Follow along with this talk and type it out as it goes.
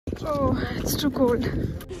Oh, it's too cold.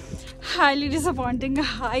 Highly disappointing,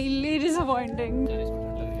 highly disappointing.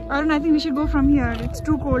 Arun, I think we should go from here. It's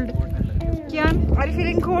too cold. Kian, are you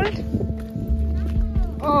feeling cold?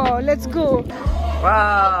 Oh, let's go.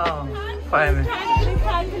 Wow! Finally.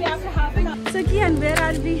 So Kian, where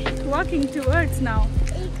are we walking towards now?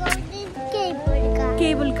 Cable car.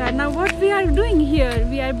 Cable car. Now what we are doing here?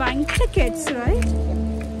 We are buying tickets, right?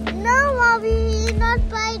 No, Mommy, not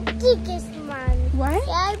buy tickets, man. Why?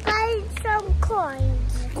 I buy some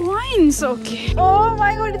coins. Coins, okay. Oh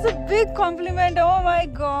my god, it's a big compliment. Oh my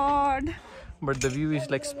god. But the view is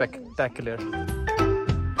like spectacular.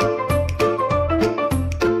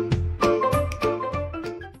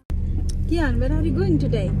 Kian, where are you going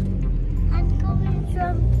today? I'm going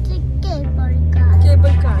from the cable car.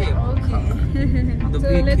 Cable car. Okay. The So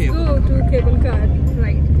big let's cable go to cable car.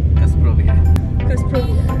 Right. Kasprowy.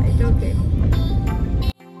 Kasprowy, right? Okay.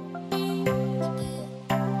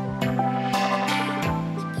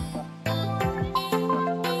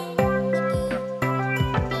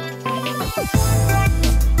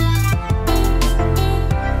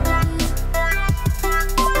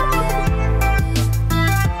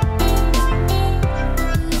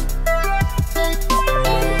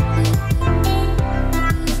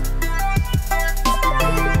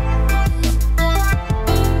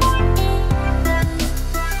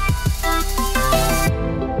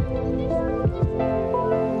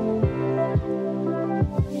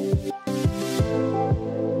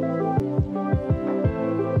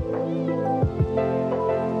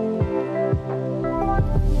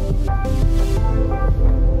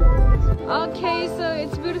 Okay, so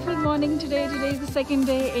it's beautiful morning today. Today is the second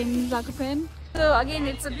day in Zakopane. So again,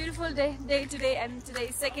 it's a beautiful day today, and today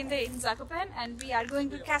is second day in Zakopane, and we are going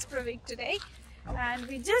to Kasprowy today. And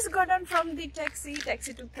we just got on from the taxi.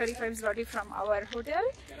 Taxi took 35 zloty from our hotel.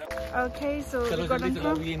 Okay, so we got on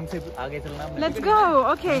from. Let's go.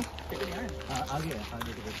 Okay.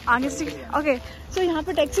 Okay. So यहाँ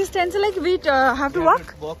पे taxi stand से like we have to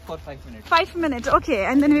walk. Walk for 5 minutes. 5 minutes. Okay,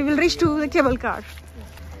 and then we will reach to the cable car.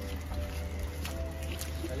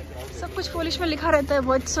 सब कुछ Polish में लिखा रहता है,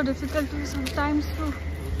 बहुत so difficult to sometimes to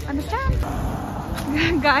understand.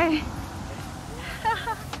 Guy.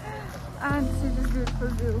 And see this beautiful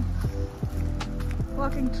view.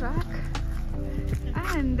 Walking track.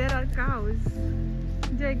 And there are cows.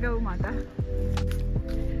 Jai Gau Mata.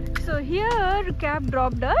 So here cab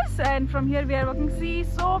dropped us, and from here we are walking. See,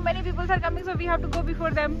 so many people are coming, so we have to go before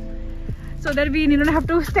them, so that we don't have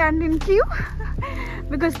to stand in queue.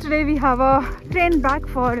 Because today we have a train back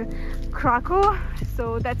for Krakow,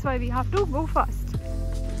 so that's why we have to go fast.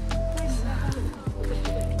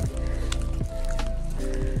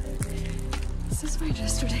 This is my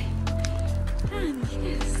dress today. And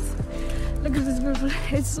yes, look at this beautiful.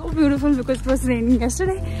 It's so beautiful because it was raining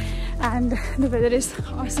yesterday and the weather is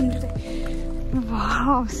awesome today.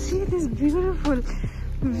 Wow, see this beautiful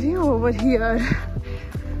view over here.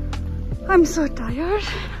 I'm so tired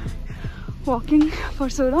walking for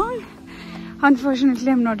so long.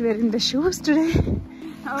 Unfortunately, I'm not wearing the shoes today.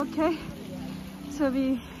 Okay, so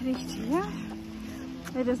we reached here.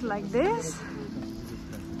 It is like this.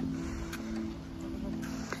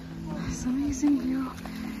 It's amazing view.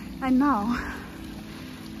 And now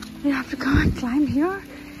we have to come and climb here.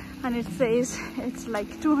 And it says it's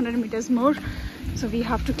like 200 meters more. So we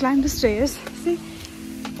have to climb the stairs. See,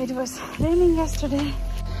 it was raining yesterday.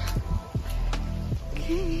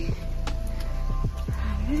 Okay.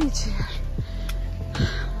 We reach here.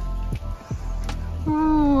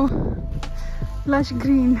 Oh, lush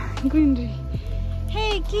greenery.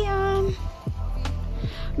 Hey, Kian.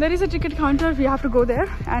 There is a ticket counter. We have to go there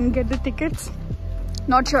and get the tickets.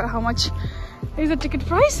 Not sure how much is the ticket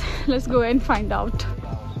price. Let's go and find out.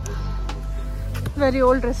 Very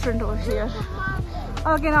old restaurant over here.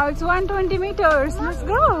 Okay, now it's 120 meters. Let's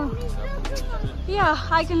go. Yeah,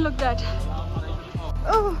 I can look that.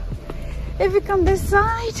 Oh, if we come this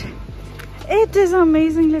side, it is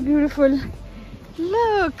amazingly beautiful.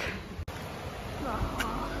 Look.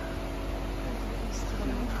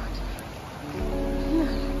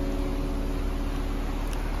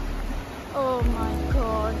 Oh my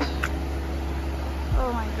god.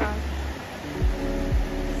 Oh my god.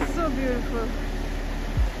 So beautiful.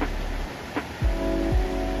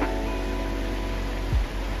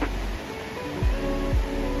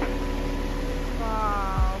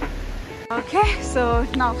 Wow. Okay, so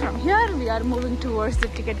now from here we are moving towards the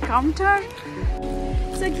ticket counter.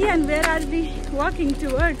 So Kian, where are we walking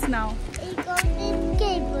towards now? We go to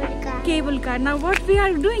cable car. Cable car. Now what we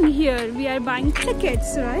are doing here? We are buying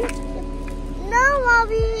tickets, right? No,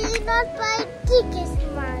 Mommy, not buy tickets,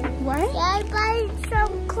 man. Why? I buy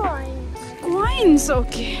some coins. means.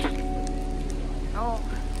 Okay. Oh,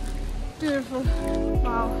 beautiful.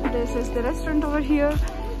 Wow, this is the restaurant over here.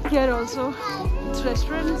 Here also, it's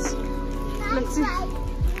restaurants. Let's see.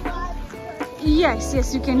 Yes,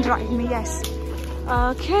 yes, you can drive me, yes.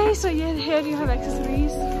 Okay, so yeah, here you have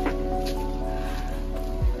accessories.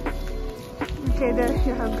 Okay, there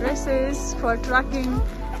you have dresses for trekking.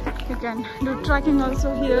 You can do trekking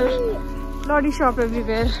also here. Lottie shop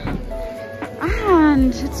everywhere.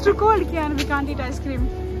 And it's too cold here and we can't eat ice cream.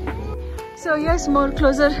 So yes, more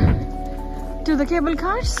closer to the cable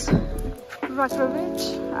cars. Kasprowy Wierch.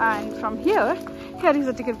 And from here is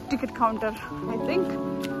the ticket counter, I think.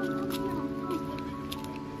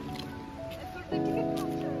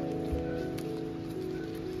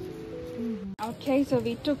 Okay, so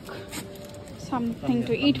we took something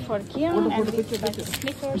to eat for Kian and we took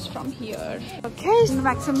Snickers from here. Okay, so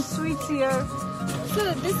maximum sweets here.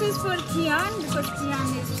 So this is for Kian because Kian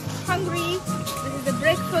is hungry. This is the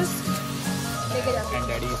breakfast. And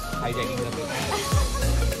Daddy is hijacking the breakfast.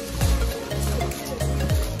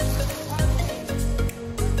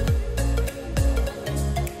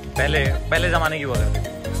 पहले ज़माने की हुआ करती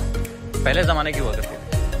थी। पहले ज़माने की हुआ करती थी।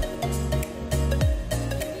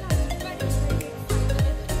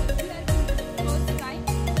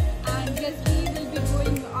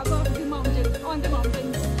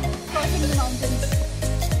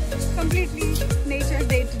 Completely nature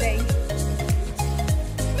day to day.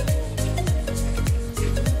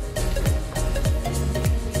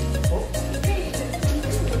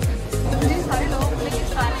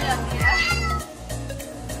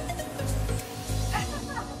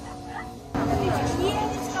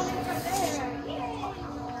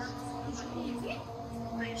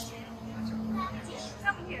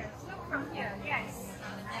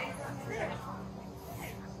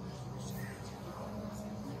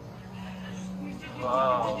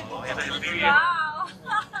 Wow.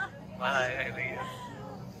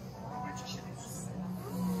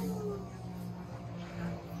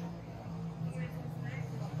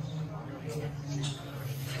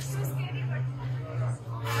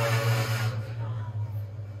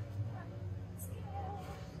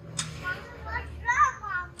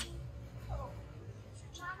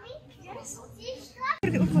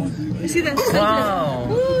 You see that? Wow.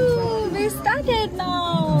 Ooh, we started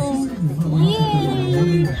now.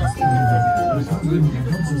 Yay!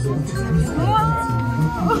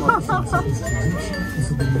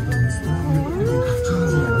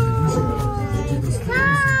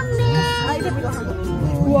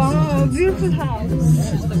 Wow, beautiful house.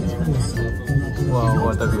 Wow,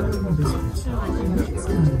 what a view.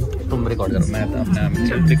 तुम रिकॉर्ड करो, मैं अपना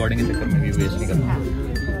सेल्फ रिकॉर्डिंग के चक्कर में भी वेस्ट नहीं करना।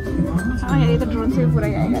 हाँ यार, ये तो ड्रोन से पूरा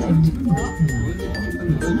ही आएगा, राइट?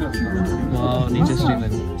 वाओ, नीचे स्ट्रिंग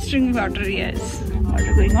लगी। String water, yes.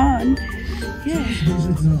 Water going on. Yeah.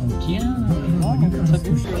 क्या? वाओ, सब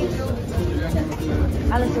कुछ।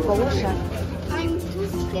 I'm too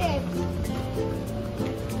scared.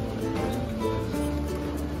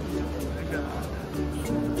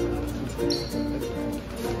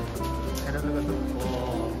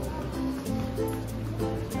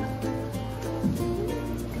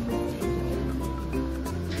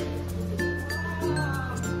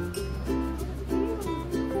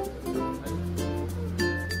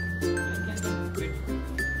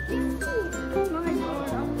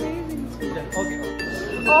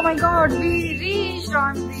 Oh my god, we reached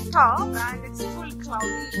on the top and it's full cloudy.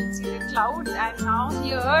 You can see the clouds, and now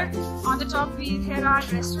here on the top here are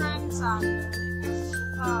restaurants and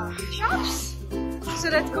shops. So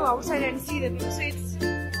let's go outside and see the view. So it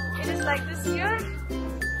is like this here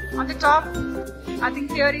on the top. I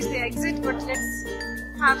think here is the exit, but let's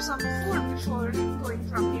have some food before going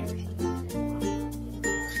from here.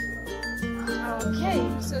 Okay,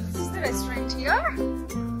 so this is the restaurant here.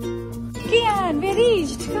 Kian, we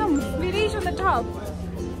reached. Come, we reached on the top.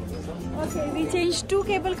 Okay, we changed 2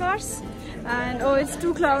 cable cars, and oh, it's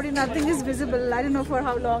too cloudy. Nothing is visible. I don't know for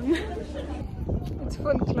how long. It's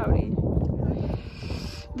full cloudy.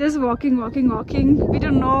 Just walking. We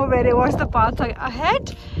don't know what's the path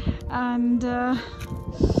ahead, and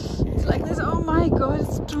it's like this. Oh my God,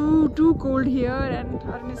 it's too cold here, and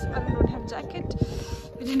Arun don't have jacket.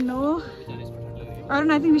 We didn't know.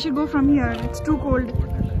 Arun, I think we should go from here. It's too cold.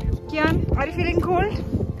 Kian, are you feeling cold?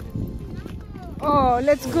 Oh,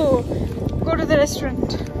 let's go to the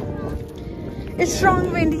restaurant. It's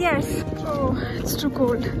strong wind, yes. Oh, it's too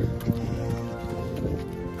cold.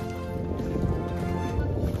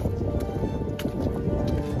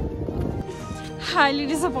 Highly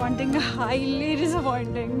disappointing.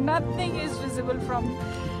 Nothing is visible from,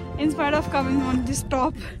 in spite of coming on this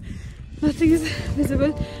top, nothing is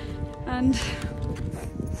visible. And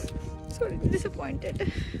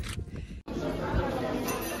disappointed.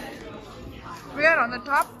 We are on the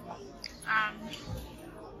top and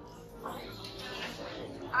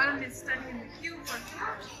Arun is standing in the queue for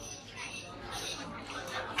food.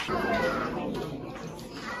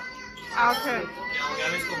 Okay.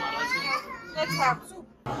 Let's have soup.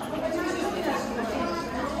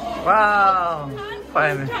 Wow!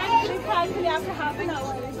 Fine. Finally, after half an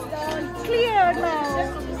hour, it's done. Cleared now.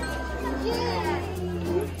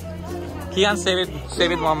 Kian, stay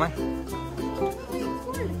with mama.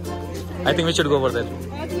 I think we should go over there.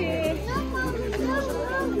 Okay.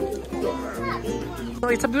 Oh,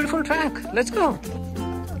 it's a beautiful track. Let's go.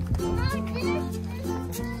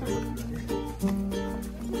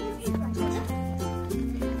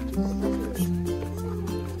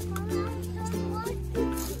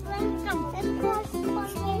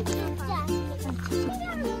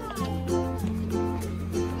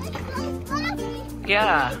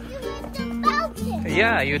 Yeah.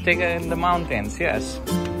 Yeah, you take it in the mountains, yes.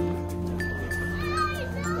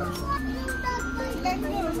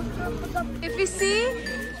 If we see,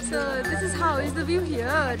 so this is how is the view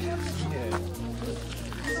here.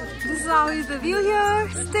 This is how is the view here.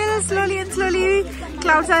 Still slowly and slowly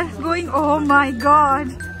clouds are going. Oh my god.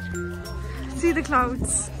 See the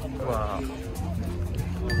clouds. Wow.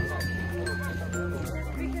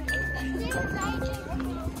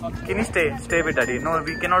 Can you stay with daddy? No,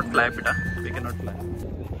 we cannot fly, beta. We cannot fly.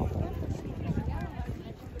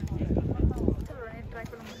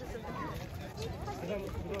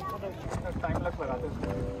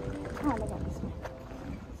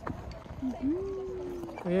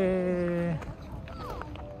 Yay.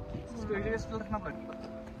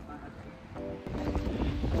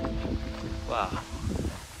 Wow.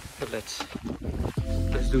 So let's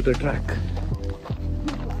do the track.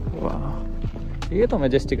 Wow. ये तो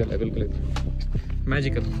मैजेस्टिकल है बिल्कुल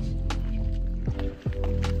magical.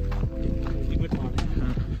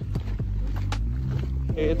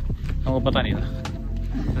 हमको पता नहीं था,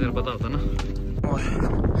 अगर पता होता ना.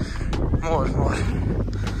 More.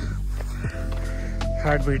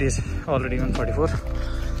 Heartbeat is already 144.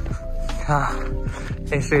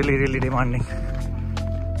 It's really demanding.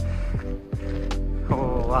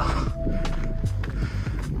 Oh wow.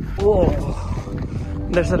 Whoa,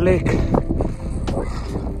 there's a lake.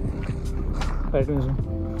 Right,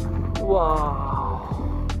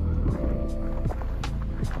 wow,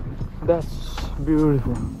 that's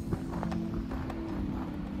beautiful.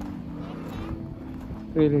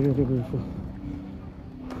 Really beautiful.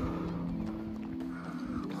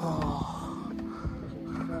 Oh.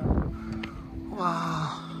 Wow.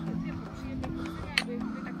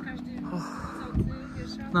 Oh.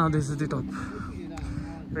 Now this is the top.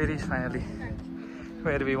 We reached finally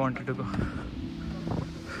where we wanted to go.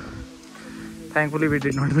 Thankfully we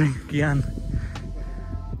did not bring Kian,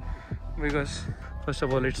 because first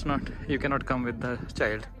of all you cannot come with the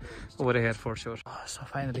child over here for sure. So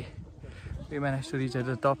finally we managed to reach at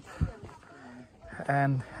the top,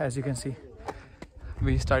 and as you can see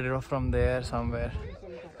we started off from there somewhere.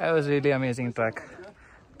 It was really amazing track.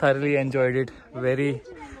 Thoroughly enjoyed it. Very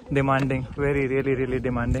demanding, really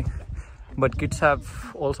demanding, but kids have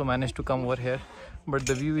also managed to come over here. But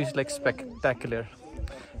the view is like spectacular.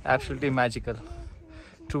 Absolutely magical.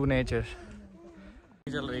 True nature.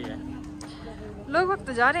 चल रही है. लोग वक्त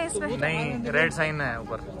जा रहे हैं इसमें. नहीं, रेड साइन है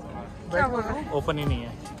ऊपर. क्या बोल रहे हैं? ओपन ही नहीं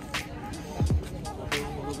है.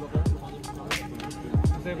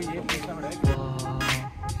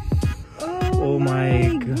 Oh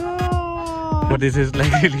my god. But this is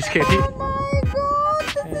like really scary. Oh my god,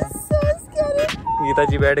 this is so scary. Gita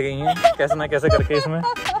जी बैठ गई हैं कैसे ना कैसे करके इसमें.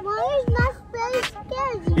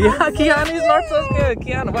 Yeah, Kian is not so scared.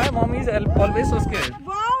 Kian, why mommy is always so scared?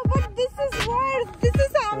 Wow, but this is worse. This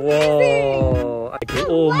is amazing. Whoa.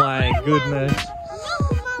 Oh my goodness.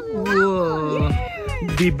 Whoa.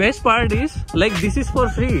 Yes. The best part is, like, this is for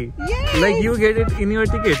free. Yes. Like, you get it in your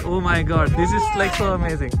ticket. Oh my god, this is like so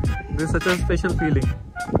amazing. This is such a special feeling.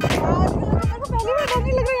 पहली बार डर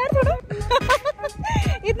नहीं लग रहा यार थोड़ा.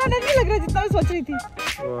 इतना डर नहीं लग रहा जितना मैं सोच रही थी.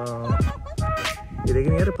 Wow. ये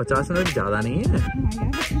लेकिन यार 50 मिनट ज्यादा नहीं है. यार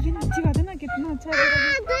ठीक है ना, अच्छी बात है ना, कितना अच्छा है.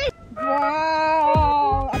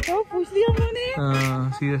 वाओ, अच्छा पूछ लिया हमने.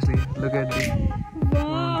 Seriously, look at this.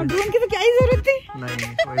 वाह, ड्रोन की तो क्या ही जरूरत थी. नहीं,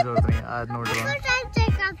 कोई जरूरत नहीं. आज नो ड्रोन.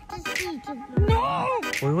 नो.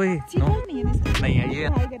 ओए नो. नहीं है ये.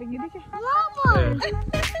 हाय करेंगे देखिए.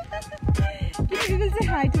 We will say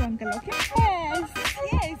hi to uncle, okay? Yes.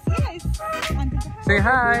 Uncle. Say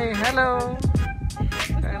hi. Hello.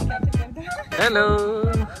 Hello.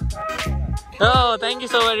 Oh, thank you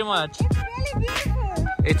so very much. It's really beautiful.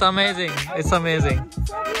 It's amazing.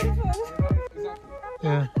 So beautiful.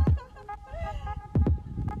 Yeah.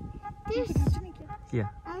 This. Yeah.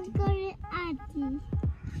 I'm going auntie.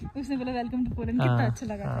 उसने बोला welcome to Poland कितना अच्छा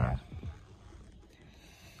लगा था यार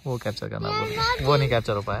वो capture करना वो नहीं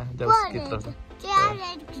कैप्चर हो पाया जब उसकी तरफ से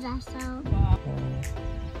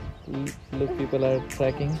look people are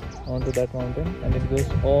trekking onto that mountain and it goes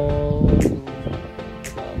all to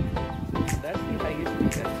that's the highest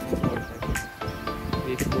peak actually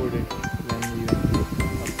we explored it when we went up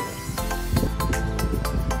there.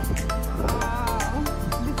 Wow,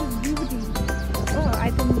 this is beauty. Oh, I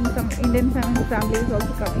think some Indian family is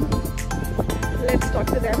also coming. Let's talk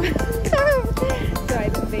to them. So I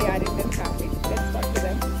think they are Indian family. Let's talk to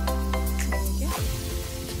them.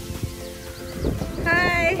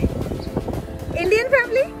 Hi, Indian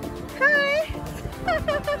family. Hi.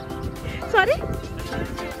 Sorry.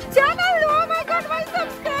 Channel. Oh my God, my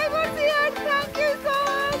subscribers here. Thank you so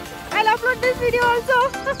much. I'll upload this video also.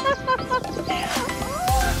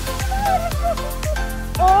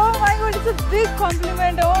 Oh my God, it's a big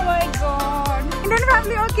compliment. Oh my God. Indian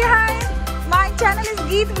family, okay, hi. My channel is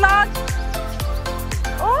geetvlogs.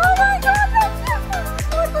 Oh my God, thank you.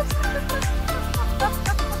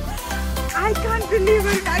 I can't believe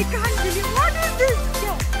it. I can't believe. What is this?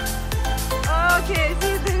 Okay,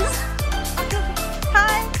 see this.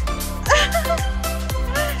 Hi.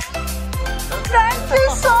 Thank you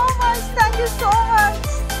so much. Thank you so much.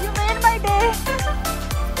 You made my day.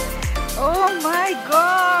 Oh my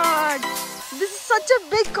God. This is such a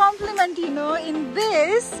big compliment, you know. In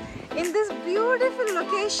this beautiful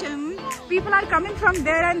location, people are coming from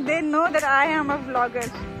there and they know that I am a vlogger.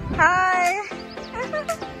 Hi.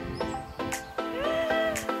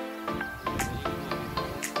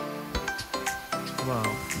 Wow,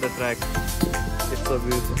 the track, it's so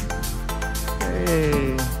beautiful.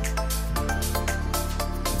 Hey.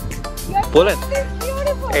 Poland,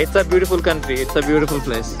 it's a beautiful country, it's a beautiful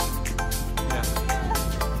place. Yeah.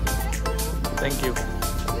 Thank you.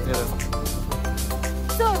 Yeah.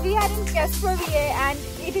 So we are in Kasprowy and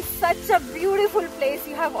it is such a beautiful place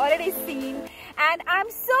you have already seen. And I'm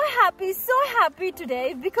so happy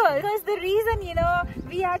today because the reason, you know,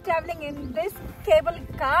 we are traveling in this cable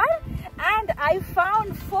car and I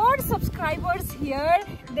found 4 subscribers here.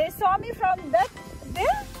 They saw me from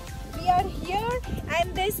there. We are here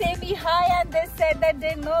and they say me hi and they said that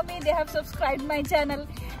they know me, they have subscribed my channel.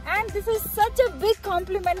 And this is such a big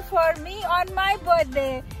compliment for me on my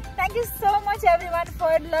birthday. Thank you so much everyone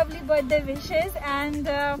for lovely birthday wishes and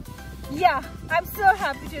yeah, I'm so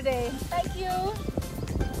happy today. Thank you.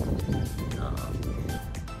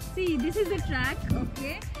 See, this is the track,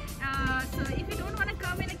 okay? So if you don't want to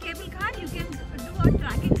come in a cable car, you can do a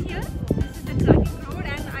tracking here. This is the tracking road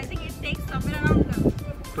and I think it takes somewhere around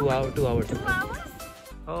 2 hours. 2 hours?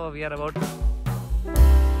 Oh, we are about...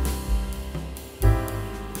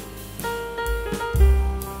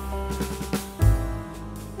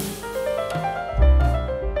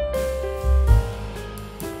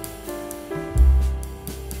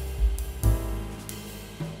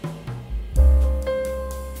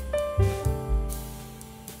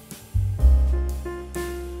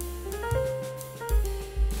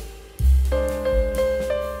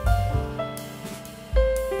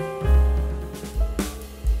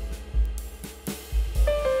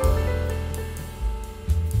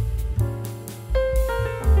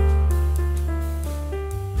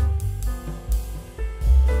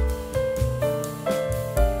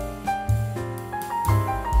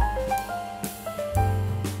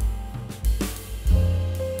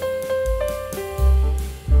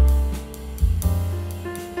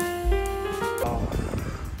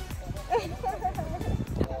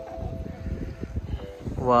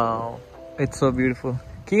 Wow, it's so beautiful.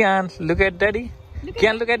 Kian, look at daddy.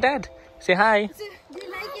 Kian, look at dad. Say hi. Do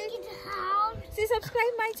you like it? Say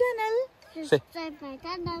subscribe my channel. Subscribe my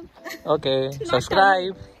channel. Okay,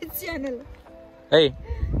 subscribe. It's channel. Hey,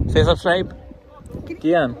 say subscribe.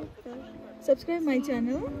 Kian. Subscribe my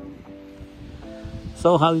channel.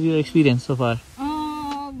 So, how is your experience so far?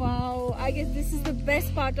 Oh wow! I guess this is the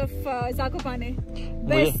best part of Zakopane.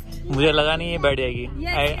 Best. मुझे लगा नहीं ये बैठ जाएगी.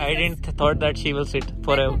 Yes, I didn't thought that she will sit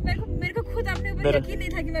forever. मेरे को खुद अपने ऊपर यकीन नहीं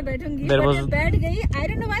था कि मैं बैठूंगी. There but was- मैं बैठ गई. I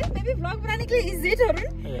don't know why. Maybe vlog बनाने के लिए. Is it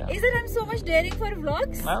Arun? Yeah. Is it I'm so much daring for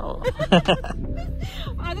vlogs? No.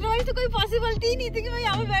 Otherwise तो कोई possibility ही नहीं थी कि मैं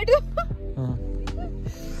यहाँ पे बैठूं.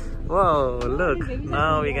 Whoa, look.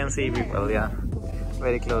 Now we can see people, yeah.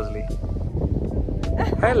 Very closely.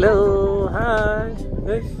 Hello. Hi.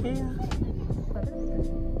 Hey, yeah.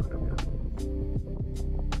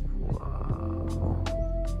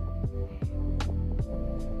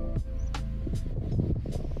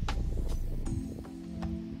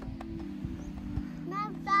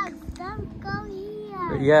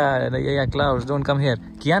 Yeah, clouds. Don't come here.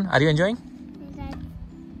 Kian, are you enjoying? Right.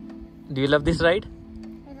 Do you love this ride?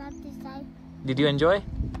 I love this side. Did you enjoy?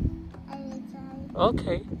 I enjoy.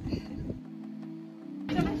 Okay.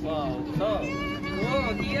 Wow,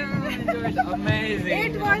 Kian enjoyed. Amazing.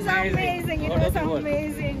 It was amazing. It was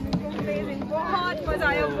amazing. Amazing. बहुत मजा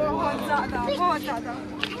आया. बहुत ज़्यादा.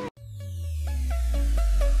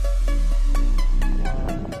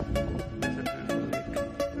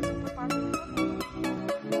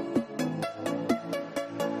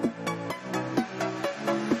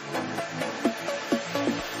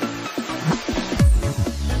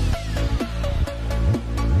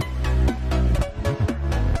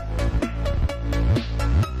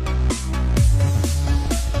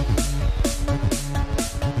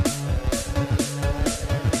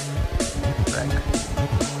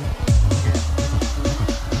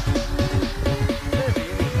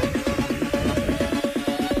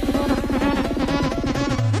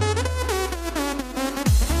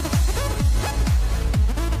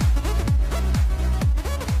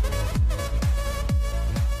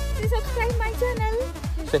 Subscribe my channel.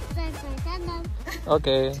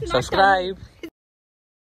 Okay, subscribe.